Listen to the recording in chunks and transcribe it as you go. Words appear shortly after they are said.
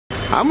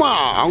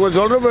ஆமாம், அவங்க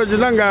சொல்கிற பேச்சு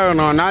தான்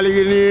கேட்கணும்.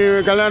 நாளைக்கு நீ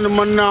கல்யாணம்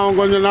பண்ண அவன்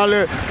கொஞ்சம் நாள்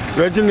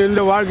வச்சு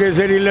இந்த வாழ்க்கை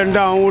சரியில்லைன்ட்டு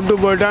அவன் விட்டு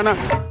போயிட்டானா.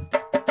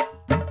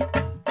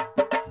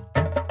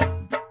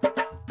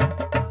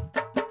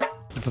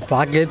 இப்போ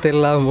பார்க்கவே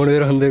தெரியல, 3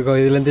 பேர் வந்திருக்கோம்.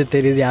 இதுலேருந்தே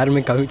தெரியுது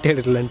யாருமே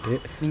கமிட்டட் இல்லைன்ட்டு.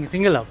 நீங்கள்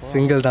சிங்கிளா?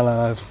 சிங்கிள் தானா?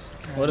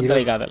 ஒரு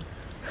தலை காதல்.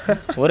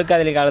 ஒரு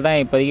காதலி காதல் தான்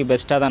இப்போதைக்கு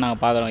பெஸ்ட்டாக தான் நாங்கள்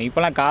பார்க்குறோம்.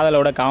 இப்போலாம்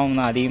காதலோட காமம்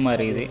தான் அதிகமாக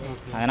இருக்குது.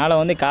 அதனால்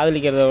வந்து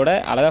காதலிக்கிறத விட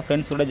அழகாக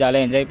ஃப்ரெண்ட்ஸ் கூட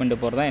ஜாலியாக என்ஜாய் பண்ணிட்டு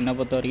போகிறது தான் என்னை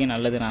பொறுத்த வரைக்கும்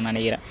நல்லது நான்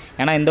நினைக்கிறேன்.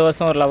 ஏன்னா இந்த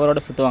வருஷம் ஒரு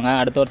லவரோட சுற்றுவாங்க,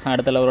 அடுத்த வருஷம்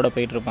அடுத்த லவரோட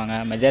போயிட்டுருப்பாங்க.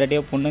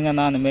 மெஜாரிட்டியாக பொண்ணுங்க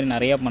தான் அந்தமாரி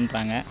நிறையா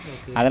பண்ணுறாங்க.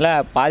 அதில்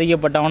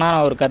பாதிக்கப்பட்டவனா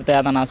நான் ஒரு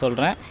கருத்தாக தான் நான்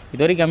சொல்கிறேன்.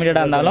 இது வரைக்கும்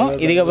கமிட்டடாக இருந்தாலும்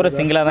இதுக்கப்புறம்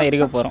சிங்கிளாக தான்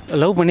இருக்க போகிறோம்.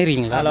 லவ்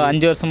பண்ணியிருக்கீங்களா? அதில்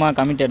 5 வருஷமாக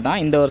கமிட்டட்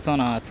தான். இந்த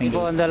வருஷம் நான்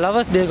சிங்கிள். அந்த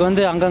லவர்ஸ் டேக்கு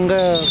வந்து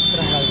அங்கங்கே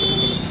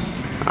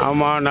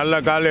ஆமாம், நல்ல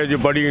காலேஜ்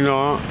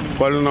படிக்கணும்,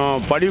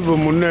 கொள்ளணும், படிப்பு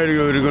முன்னேறி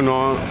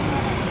இருக்கணும்.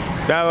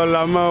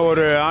 தேவையில்லாமல்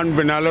ஒரு ஆண்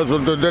பின்னால்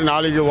சுற்றுறது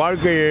நாளைக்கு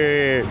வாழ்க்கையை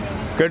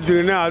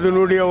கெடுத்துக்கின்னு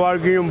அதனுடைய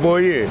வாழ்க்கையும்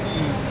போய்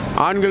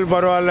ஆண்கள்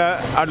பரவாயில்ல,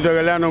 அடுத்த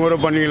கல்யாணம் கூட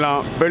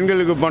பண்ணிக்கலாம்.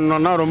 பெண்களுக்கு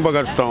பண்ணோன்னா ரொம்ப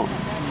கஷ்டம்.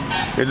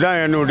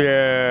 இதுதான் என்னுடைய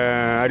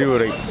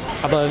அறிவுரை.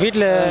 அப்போ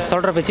வீட்டில்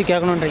சொல்கிற பேச்சு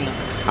கேட்கணுன்றீங்க?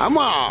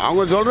 ஆமாம்,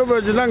 அவங்க சொல்கிற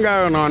பேச்சு தான்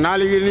கேட்கணும்.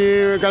 நாளைக்கு நீ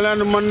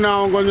கல்யாணம் பண்ண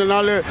அவன் கொஞ்சம்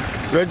நாள்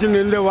வச்சு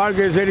இந்த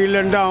வாழ்க்கை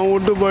சரியில்லைன்ட்டு அவன்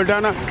விட்டு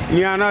போயிட்டானா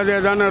நீ அனாதே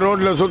தானே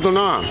ரோட்டில்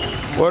சுற்றணும்.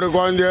 ஒரு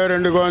குழந்தையோ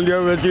 2 குழந்தையோ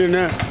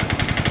வச்சுக்கின்னு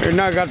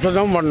என்ன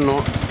கஷ்டம்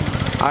பண்ணணும்.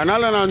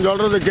 அதனால் நான்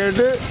சொல்கிறத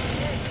கேட்டு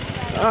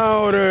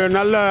ஒரு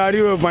நல்ல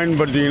அறிவை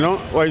பயன்படுத்திக்கணும்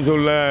வயசு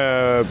உள்ள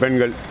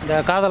பெண்கள். இந்த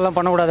காதல்லாம்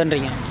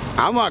பண்ணக்கூடாதுன்றீங்க?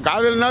 ஆமாம்,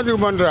 காதல்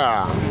என்னத்துக்கு பண்ணுற?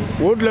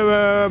 வீட்டில்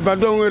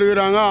பெற்றவங்க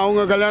இருக்கிறாங்க,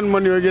 அவங்க கல்யாணம்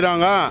பண்ணி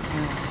வைக்கிறாங்க.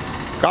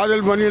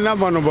 காதல் பண்ணி என்ன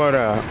பண்ண போகிற?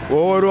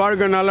 ஒவ்வொரு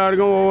வாழ்க்கை நல்லா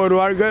இருக்கும், ஒவ்வொரு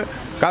வாழ்க்கை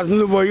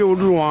கசந்து போய்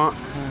விட்டுருவான்.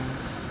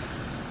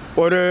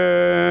 ஒரு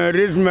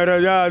ரீச்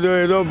மேரேஜாக அது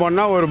ஏதோ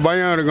பண்ணால் ஒரு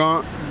பயம் இருக்கும்,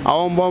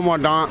 அவன் போக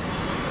மாட்டான்.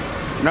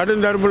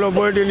 நடுந்தரப்பில்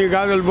போயிட்டு நீ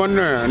காதல்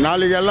பண்ணு,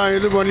 நாளைக்கு எல்லாம்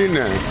இது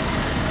பண்ணின்னு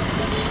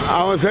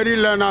அவன்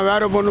சரியில்லை நான்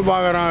வேறு பொண்ணு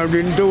பார்க்குறான்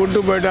அப்படின்ட்டு விட்டு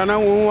போயிட்டானா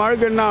உன்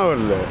வாழ்க்கை என்ன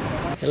வருது?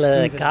 இல்லை,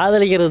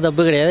 காதலிக்கிறது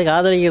தப்பு கிடையாது.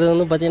 காதலிக்கிறது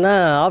வந்து பார்த்திங்கன்னா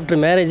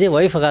ஆஃப்டர் மேரேஜ்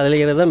ஒய்ஃபை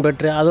காதலிக்கிறது தான்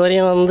பெட்ரு. அது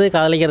வரையும் வந்து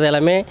காதலிக்கிறது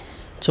எல்லாமே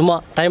சும்மா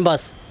டைம்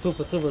பாஸ்.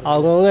 Super super.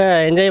 அவங்கவுங்க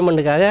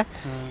என்ஜாய்மெண்ட்டுக்காக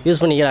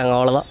யூஸ் பண்ணிக்கிறாங்க,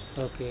 அவ்வளோதான்.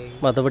 ஓகே,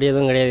 மற்றபடி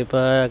எதுவும் கிடையாது. இப்போ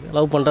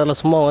லவ் பண்ணுறதுல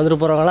சும்மா வந்துட்டு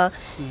போகிறவங்களாம்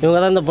இவங்க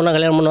தான் இந்த பொண்ணை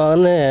கல்யாணம்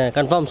பண்ணுவாங்கன்னு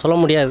கன்ஃபார்ம் சொல்ல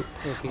முடியாது.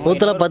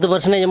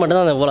 110%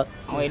 மட்டும்தான் அந்த போல்.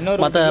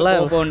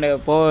 மற்றதெல்லாம்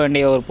போக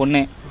வேண்டிய ஒரு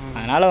பொண்ணு.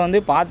 அதனால்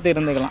வந்து பார்த்து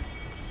இருந்துக்கலாம்.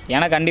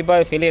 ஏன்னா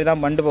கண்டிப்பாக ஃபெயிலியர் தான்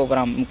பண்ணிட்டு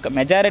போகிறான்.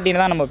 மெஜாரிட்டின்னு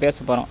தான் நம்ம பேச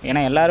போகிறோம். ஏன்னா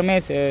எல்லாருமே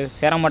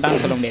சேர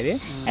மாட்டாங்கன்னு சொல்ல முடியாது.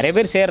 நிறைய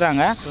பேர்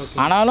சேர்றாங்க,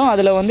 ஆனாலும்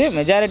அதில் வந்து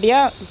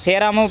மெஜாரிட்டியாக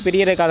சேராமல்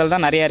பிரியிற காதல்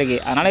தான் நிறையா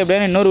இருக்குது. அதனால்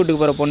எப்படியும் இன்னொரு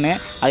வீட்டுக்கு போகிற பொண்ணு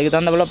அதுக்கு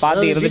தகுந்த போல்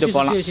பார்த்து இருந்துட்டு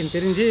போகலாம்.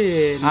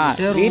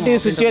 வீட்டு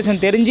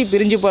சுச்சுவேஷன் தெரிஞ்சு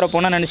பிரிஞ்சு போகிற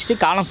பொண்ணை நினச்சிட்டு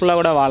காலம்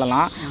ஃபுல்லாக கூட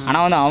வாழலாம்.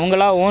 ஆனால் வந்து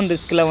அவங்களா ஓன்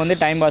ரிஸ்கில் வந்து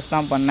டைம் பாஸ்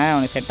தான் பண்ணேன்,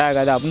 அவனுக்கு செட்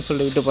ஆகாது அப்படின்னு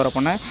சொல்லிட்டு விட்டு போகிற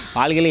பொண்ணை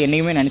வாழ்க்கையில்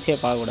என்றைக்குமே நினச்சே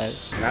பார்க்கக்கூடாது.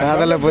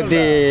 காதலை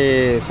பற்றி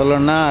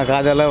சொல்லணுன்னா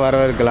காதலை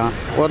வரவேற்கலாம்.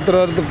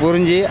 ஒருத்தர்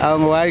புரிஞ்சு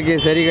அவங்க வாழ்க்கையை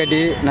சரி கட்டி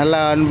நல்லா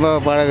அன்பாக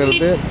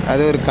பழகிறது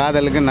அது ஒரு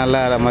காதலுக்கு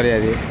நல்ல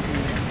மரியாதை.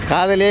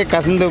 காதலே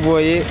கசந்து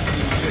போய்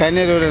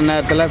கண்ணீர் விடுற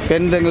நேரத்தில்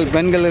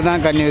பெண்களுக்கு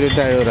தான் கண்ணீர்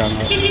விட்டு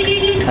அழுகுறாங்க.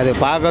 அது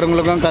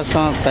பார்க்குறவங்களுக்கும்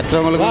கஷ்டம்,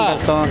 பெற்றவங்களுக்கும்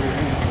கஷ்டம்,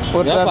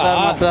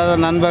 மற்ற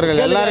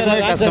நண்பர்கள் எல்லாருக்குமே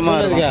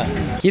கஷ்டமாக இருக்கும்.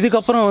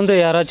 இதுக்கப்புறம் வந்து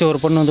யாராச்சும்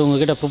ஒரு பொண்ணு வந்து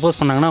உங்ககிட்ட ப்ரப்போஸ்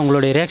பண்ணாங்கன்னா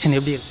உங்களுடைய ரியாக்ஷன்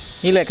எப்படி இருக்கும்?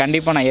 இல்லை,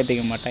 கண்டிப்பாக நான்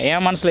ஏற்றுக்க மாட்டேன்.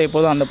 என் மனசில்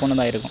எப்போதும் அந்த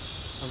பொண்ணு தான் இருக்கும்.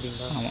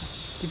 அப்படிங்களா? ஆமாம்.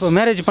 இப்போ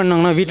மேரேஜ்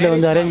பண்ணாங்கன்னா வீட்டில்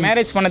வந்து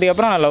மேரேஜ்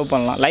பண்ணதுக்கப்புறம் நான் லவ்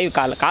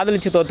பண்ணலாம்.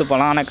 காதலிச்சு தோற்று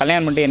போகலாம், ஆனால்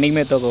கல்யாணம் பண்ணிட்டு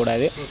என்றைக்குமே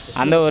தோற்கக்கூடாது.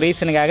 அந்த ஒரு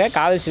ரீசனுக்காக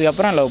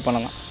காதலிச்சதுக்கப்புறம் லவ்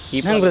பண்ணலாம்.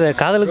 இப்போ பிரதர்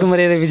காதலுக்கு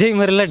மரியாதை விஜய்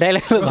மாதிரிலாம்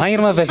டைலாக்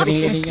பயங்கரமாக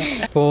பேசுகிறீங்க நீங்கள்.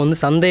 இப்போது வந்து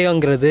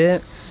சந்தேகங்கிறது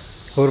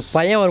ஒரு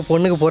பையன் ஒரு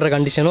பொண்ணுக்கு போடுற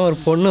கண்டிஷனும் ஒரு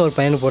பொண்ணு ஒரு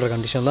பையனுக்கு போடுற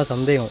கண்டிஷன் தான்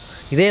சந்தேகம்.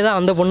 இதே தான்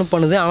அந்த பொண்ணு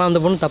பண்ணுது, ஆனால்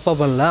அந்த பொண்ணு தப்பாக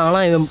பண்ணல,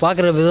 ஆனால் இவன்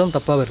பார்க்குற விதம்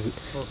தப்பாக இருக்குது.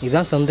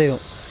 இதுதான்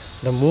சந்தேகம்.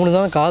 இந்த 3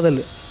 தான்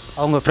காதல்.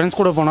 அவங்க ஃப்ரெண்ட்ஸ்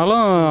கூட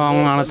போனாலும்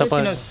அவங்க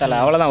தப்பாக தலை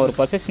அவ்வளோதான். ஒரு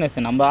பொசஷனஸ்,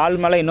 நம்ம ஆள்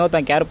மேலே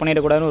இன்னொருத்தன் கேர்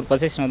பண்ணிடக்கூடாதுன்னு ஒரு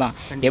பொசஷன் தான்.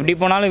 எப்படி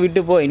போனாலும்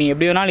விட்டு போய் நீ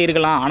எப்படி வேணாலும்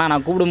இருக்கலாம், ஆனால்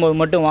நான் கூப்பிடும்போது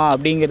மட்டும் வா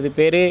அப்படிங்கிறது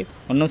பேர்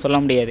ஒன்றும் சொல்ல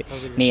முடியாது.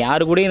 நீ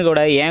யாரு கூடயும்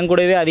இருக்கக்கூடாது, என்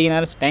கூடவே அதிக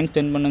நேரம் டைம்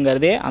ஸ்பெண்ட்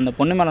பண்ணுங்கிறதே அந்த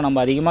பொண்ணு மேலே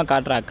நம்ம அதிகமாக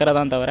காட்டுற அக்கறை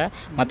தான் தவிர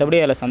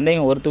மற்றபடி அதில்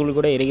சந்தேகம்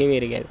ஒருத்தவங்களுக்கு கூட இருக்கவே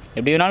இருக்காது.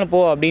 எப்படி வேணாலும்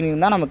போ அப்படின்னு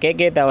இருந்தால் நம்ம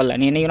கேட்கவே தேவையில்ல.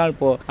 நீ என்னைக்கு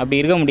வேணாலும் போ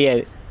அப்படி இருக்க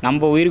முடியாது.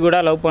 நம்ம உயிர் கூட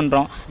லவ்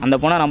பண்ணுறோம், அந்த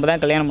பொண்ணை நம்ம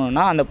தான் கல்யாணம்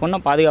பண்ணணும்னா அந்த பொண்ணை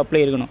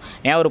பாதுகாப்புலேயே இருக்கணும்.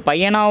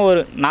 ஏன்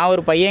நான்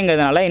ஒரு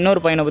பையங்கிறதுனால இன்னொரு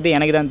பையனை பற்றி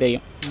எனக்கு தான்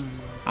தெரியும்.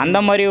 அந்த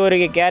மாதிரி ஒரு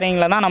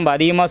கேரிங்கில் தான் நம்ம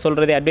அதிகமாக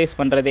சொல்கிறதே, அட்வைஸ்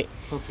பண்ணுறதே.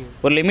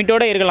 ஒரு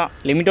லிமிட்டோடு இருக்கலாம்,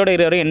 லிமிட்டோடு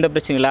இருக்கிற எந்த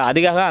பிரச்சனையும் இல்லை.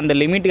 அதுக்காக அந்த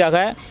லிமிட்டுக்காக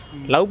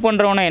லவ்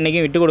பண்ணுறவனை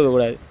என்றைக்கும் விட்டு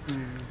கொடுக்கக்கூடாது.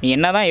 நீ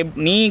என்ன தான்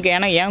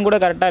ஏன்னா என் கூட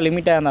கரெக்டாக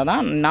லிமிட்டாக இருந்தால்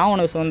தான் நான்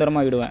உனக்கு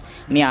சுதந்திரமாக விடுவேன்.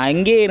 நீ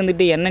அங்கேயே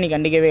இருந்துட்டு என்ன நீ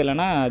கண்டிக்கவே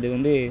இல்லைன்னா அது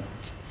வந்து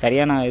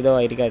சரியான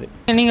இதுவாக இருக்காது.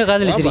 நீங்கள்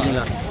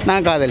காதலிச்சிருக்கீங்களா?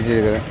 நான்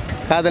காதலிச்சிருக்கிறேன்.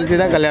 காதலிச்சு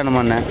தான் கல்யாணம்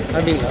பண்ணேன்.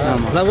 அப்படிங்களா?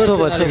 ஆமாம்.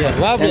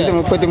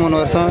 33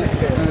 வருஷம்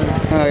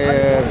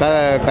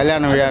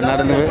கல்யாண விழா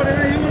நடந்து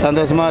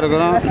சந்தோஷமாக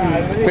இருக்கிறோம்.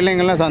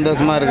 பிள்ளைங்களும்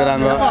சந்தோஷமாக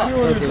இருக்கிறாங்க.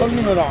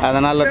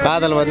 அதனால்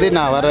காதல் வந்து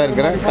நான்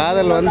வரவேற்கிறேன்.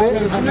 காதல் வந்து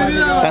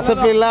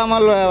கசப்பு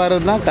இல்லாமல்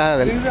வர்றது தான்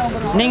காதல்.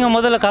 நீங்கள்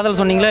முதல்ல காதல்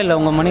சொன்னீங்களா இல்லை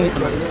உங்கள் மனைவி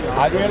சொன்னாங்க?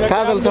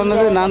 காதல்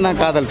சொன்னது நான்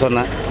தான் காதல்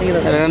சொன்னேன்.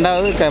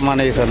 ரெண்டாவது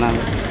மனைவி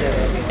சொன்னாங்க.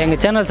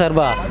 எங்கள் சேனல்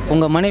சார்பா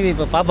உங்கள் மனைவி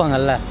இப்போ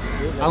பார்ப்பாங்கல்ல,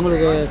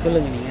 அவங்களுக்கு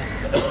சொல்லுங்கள் நீங்கள்.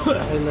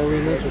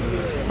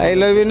 ஐ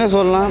லவ் யூன்னு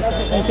சொல்லலாம்.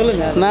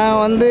 சொல்லுங்கள். நான்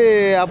வந்து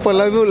அப்போ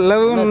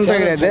லவ்னு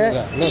கிடையாது.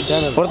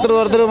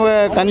 ஒருத்தர்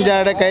கண்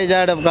ஜாடை கை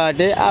ஜாடை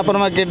காட்டி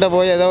அப்புறமா கிட்ட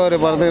போய் ஏதோ ஒரு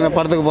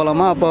படத்துக்கு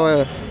போகலாமா, அப்போ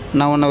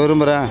நான் உன்னை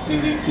விரும்புகிறேன்,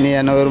 நீ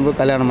என்னை விரும்பு,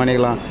 கல்யாணம்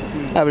பண்ணிக்கலாம்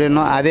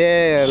அப்படின்னும் அதே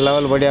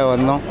லெவல் படியாக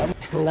வந்தோம்.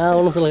 நான்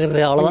ஒன்றும்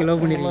சொல்லுறது அவ்வளோதான்.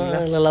 லவ்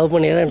பண்ணிருக்கீங்களா? இல்லை லவ்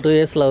பண்ணிடுறேன். 2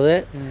 years லவ்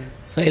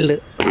ஃபெயில்டு.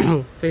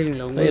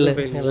 ஃபெயிலுங்களா? ஃபெயிலு,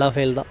 எல்லாம்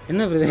ஃபெயில் தான்.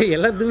 என்ன பிரதர்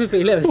எல்லாத்துக்குமே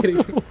ஃபெயிலாக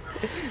இருக்கு.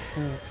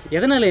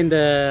 எதனால் இந்த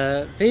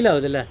ஃபெயில்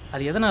ஆகுதுல்ல,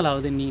 அது எதனால்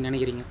ஆகுதுன்னு நீங்கள்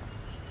நினைக்கிறீங்க?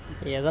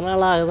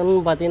 எதனால் ஆகுதுன்னு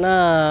பார்த்தீங்கன்னா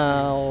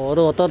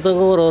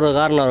ஒருத்தருக்கும் ஒரு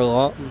காரணம்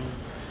இருக்கும்.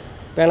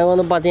 இப்போ எனக்கு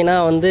வந்து பார்த்தீங்கன்னா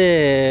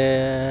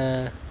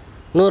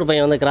இன்னொரு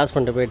பையன் வந்து கிராஸ்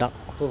பண்ணிட்டு போயிட்டான்.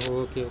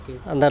 Okay okay.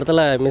 அந்த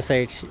இடத்துல மிஸ்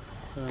ஆகிடுச்சு.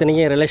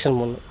 இத்தனைக்கும் ரிலேஷன்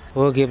பொண்ணு.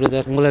 ஓகே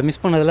பிரதர், உங்களை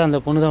மிஸ் பண்ணதில் அந்த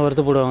பொண்ணு தான்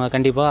வருத்தப்படுவாங்க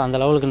கண்டிப்பாக. அந்த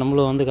லெவலுக்கு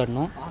நம்மளும் வந்து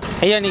காட்டணும்.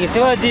 ஐயா, நீங்கள்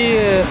சிவாஜி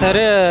சார்,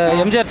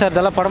 எம்ஜிஆர் சார்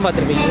இதெல்லாம் படம்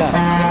பார்த்துருப்பீங்களா?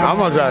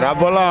 ஆமாம் சார்,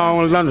 அப்போல்லாம்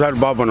அவங்களுக்கு தான் சார்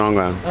பார்ப்போம்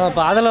நாங்கள்.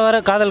 இப்போ அதில் வர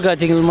காதல்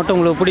காட்சிகள் மட்டும்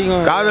உங்களுக்கு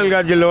பிடிக்கும்? காதல்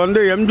காட்சியில்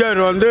வந்து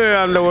எம்ஜிஆர் வந்து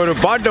அந்த ஒரு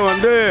பாட்டை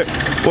வந்து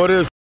ஒரு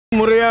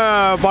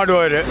முறையாக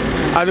பாடுவார்.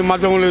 அது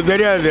மற்றவங்களுக்கு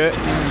தெரியாது.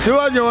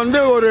 சிவாஜி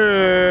வந்து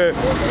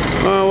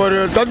ஒரு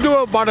தத்துவ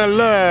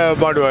பாடலில்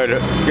பாடுவார்.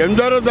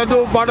 எம்ஜிஆர்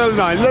தத்துவ பாடல்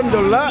தான், இல்லைன்னு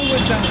சொல்ல,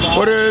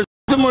 ஒரு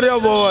முறையாக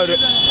போவார்.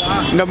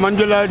 இந்த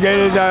மஞ்சுளா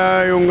ஜெயலலிதா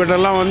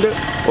இவங்ககிட்டலாம் வந்து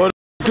ஒரு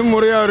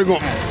முறையாக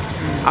இருக்கும்.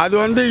 அது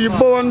வந்து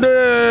இப்போ வந்து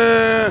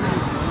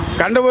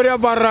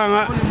கண்டபடியாக பாடுறாங்க.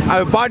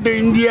 அது பாட்டு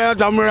இந்தியா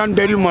தமிழான்னு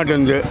தெரிய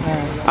மாட்டேங்குது.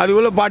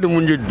 அதுக்குள்ளே பாட்டு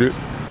முடிஞ்சிடுது.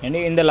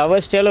 இந்த லவ்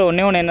ஸ்டைலில்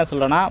ஒன்று என்ன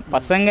சொல்கிறேன்னா,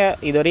 பசங்க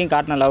இது வரையும்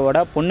காட்டின லவ்வோட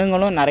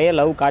பொண்ணுங்களும் நிறைய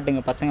லவ்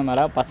காட்டுங்க பசங்க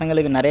மேலே.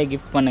 பசங்களுக்கு நிறைய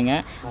கிஃப்ட்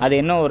பண்ணுங்கள். அது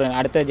இன்னும் ஒரு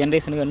அடுத்த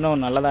ஜென்ரேஷனுக்கு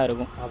இன்னும் நல்லதாக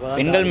இருக்கும்.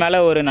 பெண்கள் மேலே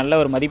ஒரு நல்ல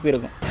ஒரு மதிப்பு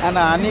இருக்கும்.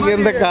 ஆனால் அன்றைக்கி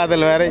இருந்த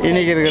காதல் வேறு,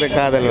 இன்றைக்கி இருக்கிற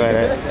காதல்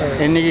வேறு.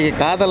 இன்றைக்கி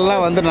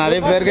காதல்லாம் வந்து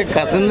நிறைய பேருக்கு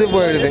கசந்து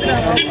போயிடுது.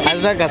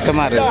 அதுதான்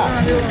கஷ்டமாக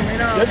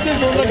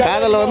இருக்குது.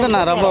 காதலை வந்து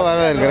நான் ரொம்ப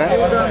வரவேற்கிறேன்.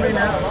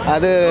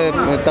 அது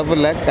தப்பு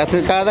இல்லை.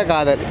 கசக்காத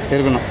காதல்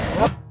இருக்கணும்.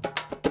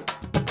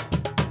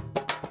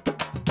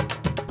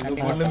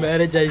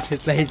 மேரேஜ் ஆகி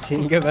செட்டில் ஆகிடுச்சு.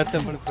 இங்கே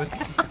வருத்தப்படுத்து.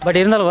 பட்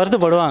இருந்தாலும்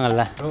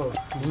வருத்தப்படுவாங்கல்ல.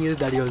 நீங்கள்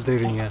தாடி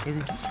வளர்த்துக்கிறீங்க.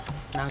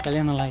 நான்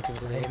கல்யாணம்லாம்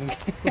ஆகிடுச்சு.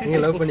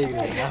 நீங்கள் லவ்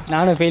பண்ணிக்கிறீங்க.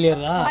 நானும்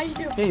ஃபெயிலியர் தான்.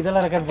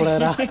 இதெல்லாம் ரெக்கார்ட்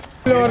போடாதா?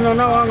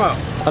 வாங்க.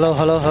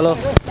 ஹலோ.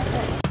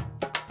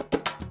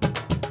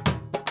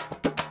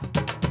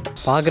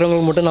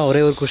 பார்க்குறவங்களுக்கு மட்டும் நான்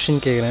ஒரே ஒரு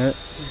கொஸ்டின் கேட்குறேன்.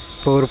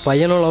 இப்போ ஒரு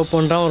பையனும் லவ்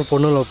பண்ணுறான், ஒரு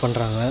பொண்ணும் லவ்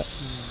பண்ணுறாங்க.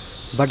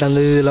 பட்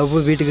அந்த லவ்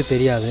வீட்டுக்கு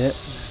தெரியாது.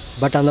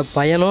 பட் அந்த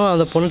பையனும்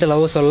அந்த பொண்ணுகிட்ட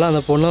லவ் சொல்லலை,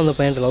 அந்த பொண்ணும் அந்த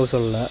பையன்கிட்ட லவ்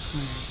சொல்லலை.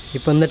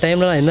 இப்போ இந்த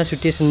டைமில் நான் என்ன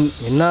சுச்சுவேஷன்,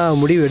 என்ன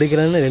முடிவு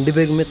எடுக்கிறேன்னு 2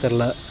 பேருக்குமே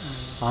தெரில.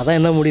 அதான்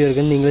என்ன முடிவு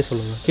இருக்குன்னு நீங்களே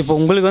சொல்லுங்கள். இப்போ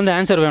உங்களுக்கு வந்து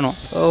ஆன்சர் வேணும்.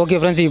 ஓகே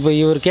ஃப்ரெண்ட்ஸ், இப்போ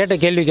இவர் கேட்ட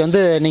கேள்விக்கு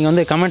வந்து நீங்கள்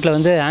வந்து கமெண்ட்டில்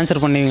வந்து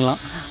ஆன்சர்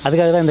பண்ணுவீங்களாம்.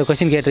 அதுக்காக தான் இந்த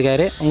கொஸ்டின்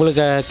கேட்டிருக்காரு.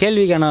 உங்களுக்கு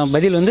கேள்விக்கான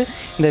பதில் வந்து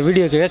இந்த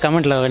வீடியோக்கு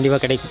கமெண்ட்டில்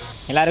கண்டிப்பாக கிடைக்கும்.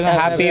 எல்லாருக்கும்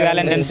ஹாப்பி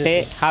வேலண்டைன்ஸ் டே.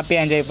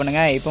 ஹாப்பியாக என்ஜாய்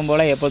பண்ணுங்கள். இப்போ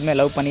போல் எப்போதுமே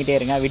லவ் பண்ணிகிட்டே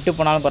இருங்க. விட்டு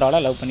போனாலும்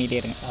பரவாயில்ல, லவ்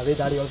பண்ணிகிட்டே இருங்க. அதே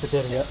தாடி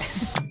வளர்த்துட்டே இருங்க.